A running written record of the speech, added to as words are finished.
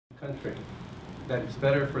country that it's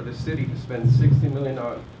better for the city to spend $60 million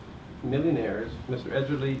on millionaires. Mr.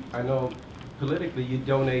 Edgerley, I know politically you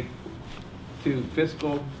donate to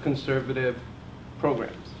fiscal conservative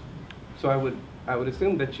programs. So I would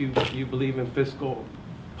assume that you believe in fiscal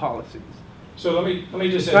policies. So let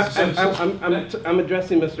me just ask. I'm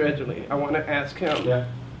addressing Mr. Edgerley. I want to ask him. Yeah.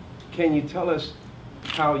 Can you tell us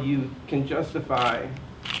how you can justify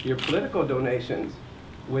your political donations,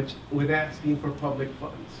 with asking for public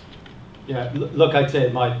funds? Yeah. Look, I'd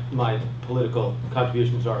say my political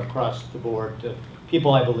contributions are across the board to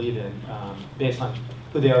people I believe in, based on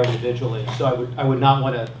who they are individually. So I would not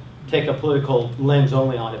want to take a political lens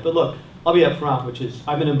only on it. But look, I'll be upfront, which is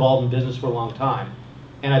I've been involved in business for a long time.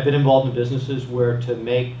 And I've been involved in businesses where to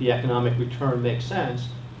make the economic return make sense,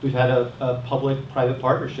 we've had a public-private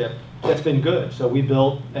partnership that's been good. So we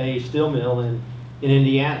built a steel mill in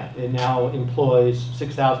Indiana. It now employs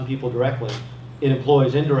 6,000 people directly. It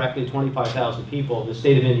employs indirectly 25,000 people. The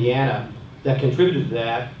state of Indiana that contributed to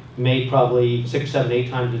that made probably 6, 7, 8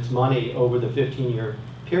 times its money over the 15-year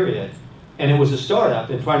period. And it was a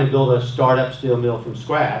startup, and trying to build a startup steel mill from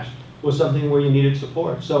scratch was something where you needed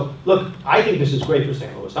support. So look, I think this is great for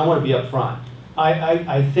St. Louis. I want to be upfront.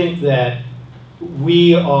 I think that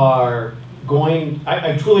we are going,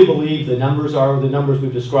 I truly believe the numbers are the numbers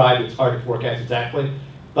we've described. It's hard to forecast exactly,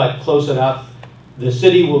 but close enough. The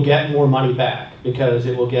city will get more money back because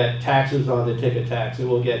it will get taxes on the ticket tax. It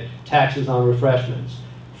will get taxes on refreshments.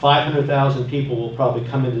 500,000 people will probably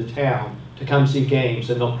come into town to come see games,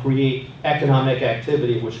 and they'll create economic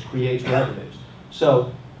activity which creates revenues.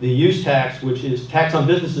 So the use tax, which is tax on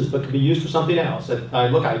businesses but could be used for something else. Look,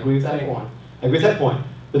 I agree with that point. I agree with that point.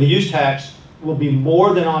 But the use tax will be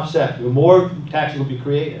more than offset. More taxes will be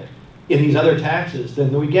created in these other taxes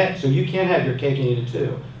than we get. So you can't have your cake and eat it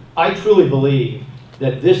too. I truly believe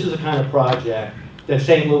that this is the kind of project that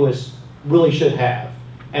St. Louis really should have.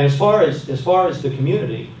 And as far as the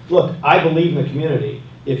community, look, I believe in the community.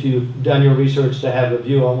 If you've done your research to have a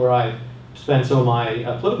view on where I've spent some of my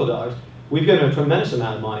political dollars, we've given a tremendous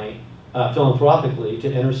amount of money philanthropically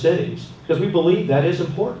to inner cities because we believe that is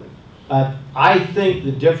important. I think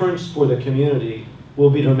the difference for the community will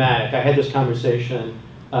be dramatic. I had this conversation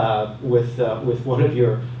with one of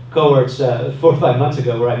your cohorts 4 or 5 months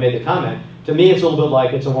ago where I made the comment. To me, it's a little bit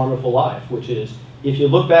like It's a Wonderful Life, which is if you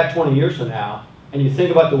look back 20 years from now and you think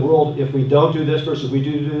about the world, if we don't do this versus we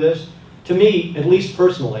do this, to me, at least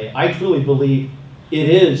personally, I truly believe it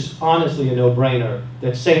is honestly a no-brainer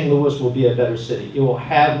that St. Louis will be a better city. It will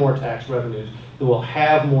have more tax revenues. It will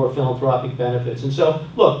have more philanthropic benefits. And so,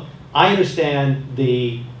 look, I understand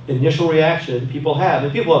the initial reaction people have,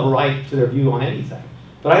 and people have a right to their view on anything.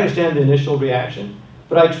 But I understand the initial reaction.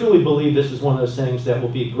 But I truly believe this is one of those things that will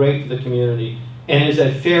be great for the community and is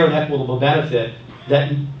a fair and equitable benefit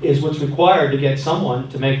that is what's required to get someone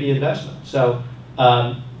to make the investment. So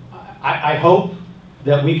I hope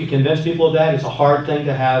that we could convince people of that. It's a hard thing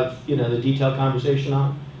to have, the detailed conversation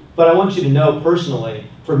on. But I want you to know personally,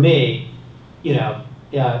 for me,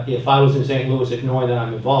 if I was in St. Louis, knowing that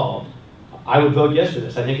I'm involved, I would vote yes for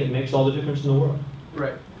this. I think it makes all the difference in the world.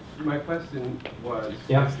 Right. My question was,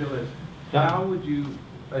 yeah. and still is, yeah. How would you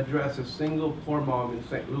address a single poor mom in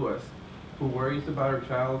St. Louis who worries about her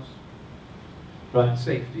child's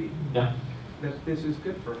safety? Yeah. That this is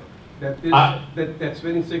good for her. That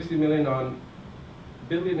spending $60 million on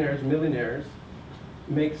billionaires, millionaires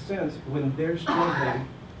makes sense when they're struggling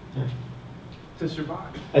to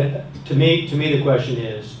survive. To me, the question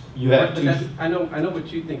is, you have I know what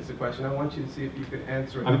you think is the question. I want you to see if you can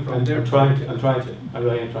answer it I'm trying to. I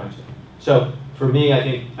really am trying to. So for me,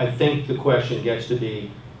 I think the question gets to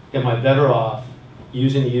be, am I better off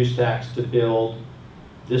using the use tax to build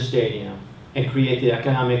this stadium and create the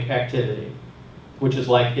economic activity, which is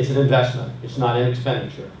like, it's an investment, it's not an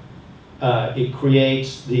expenditure. It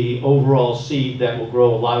creates the overall seed that will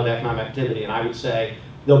grow a lot of economic activity, and I would say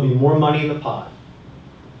there'll be more money in the pot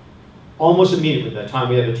almost immediately by the time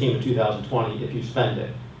we have a team in 2020 if you spend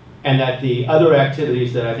it. And that the other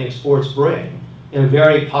activities that I think sports bring in a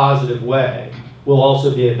very positive way will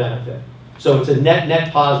also be a benefit. So it's a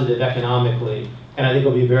net positive economically, and I think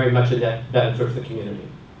it'll be very much a net benefit for the community.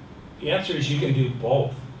 The answer is you can do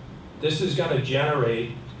both. This is going to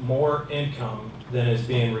generate more income than is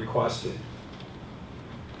being requested.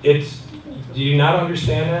 Do you not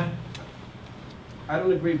understand that? I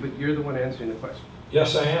don't agree, but you're the one answering the question.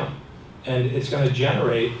 Yes, I am. And it's going to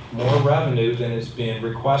generate more revenue than is being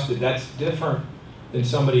requested. That's different than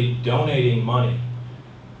somebody donating money.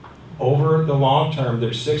 Over the long term,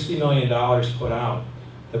 there's $60 million put out.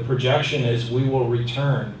 The projection is we will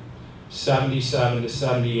return $77 to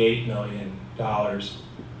 $78 million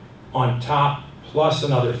on top, plus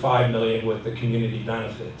another $5 million with the community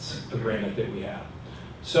benefits agreement that we have.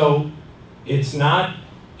 So it's not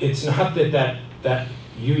that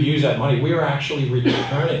you use that money. We are actually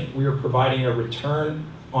returning. We are providing a return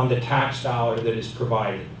on the tax dollar that is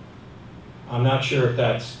provided. I'm not sure if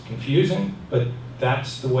that's confusing, but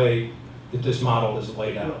that's the way that this model is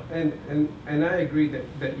laid out. And I agree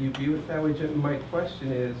that you view it that way, Jim. My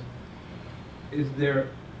question is there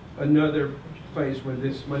another place where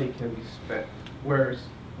this money can be spent? Whereas,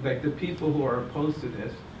 like, the people who are opposed to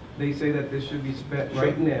this, they say that this should be spent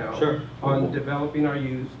right now on developing our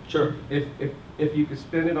youth. Sure. If you could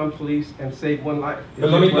spend it on police and save one life. But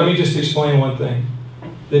let me just explain one thing.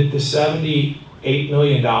 The $78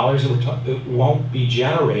 million it won't be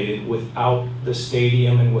generated without the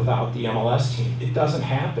stadium and without the MLS team. It doesn't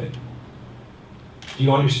happen. Do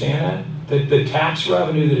you understand that? The tax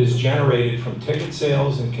revenue that is generated from ticket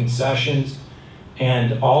sales and concessions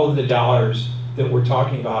and all of the dollars that we're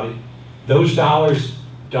talking about, those dollars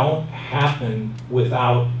don't happen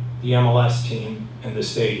without the MLS team and the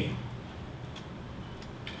stadium.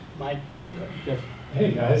 Mike?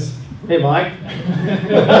 Hey guys. Hey Mike.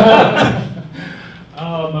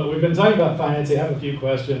 We've been talking about financing. I have a few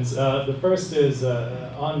questions. The first is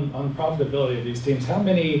on profitability of these teams. How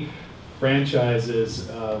many franchises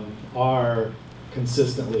are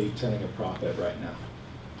consistently turning a profit right now?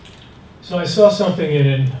 So I saw something in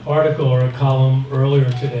an article or a column earlier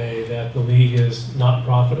today that the league is not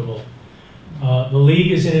profitable. The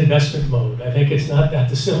league is in investment mode. I think it's not that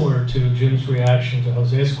dissimilar to Jim's reaction to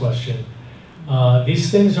Jose's question.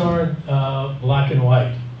 These things aren't black and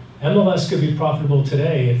white. MLS could be profitable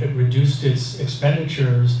today if it reduced its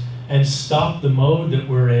expenditures and stopped the mode that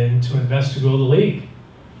we're in to invest to grow the league.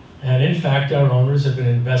 And in fact, our owners have been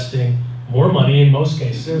investing more money in most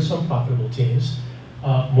cases. There are some profitable teams.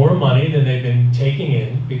 More money than they've been taking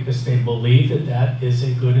in because they believe that that is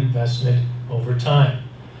a good investment over time.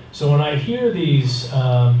 So when I hear these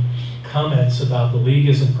comments about the league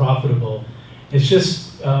isn't profitable, it's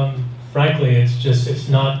just, frankly, it's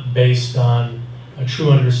not based on a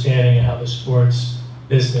true understanding of how the sports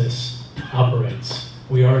business operates.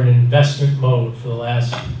 We are in investment mode for the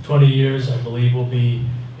last 20 years. I believe we'll be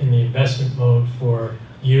in the investment mode for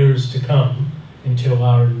years to come until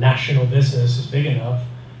our national business is big enough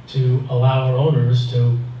to allow our owners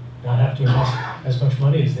to not have to invest as much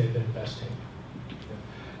money as they've been investing.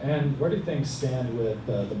 And where do things stand with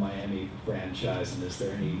the Miami franchise, and is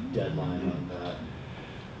there any deadline on that?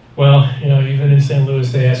 Well, you know, even in St.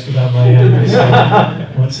 Louis, they ask about Miami. So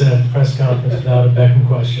what's a press conference without a Beckham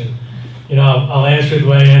question? You know, I'll answer it the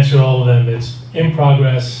way I answer all of them. It's in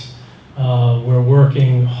progress. We're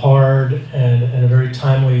working hard and in a very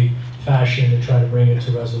timely fashion to try to bring it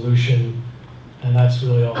to resolution, and that's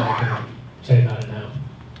really all I can say about it now.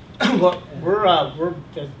 Well, we're at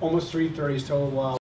almost 3:30, so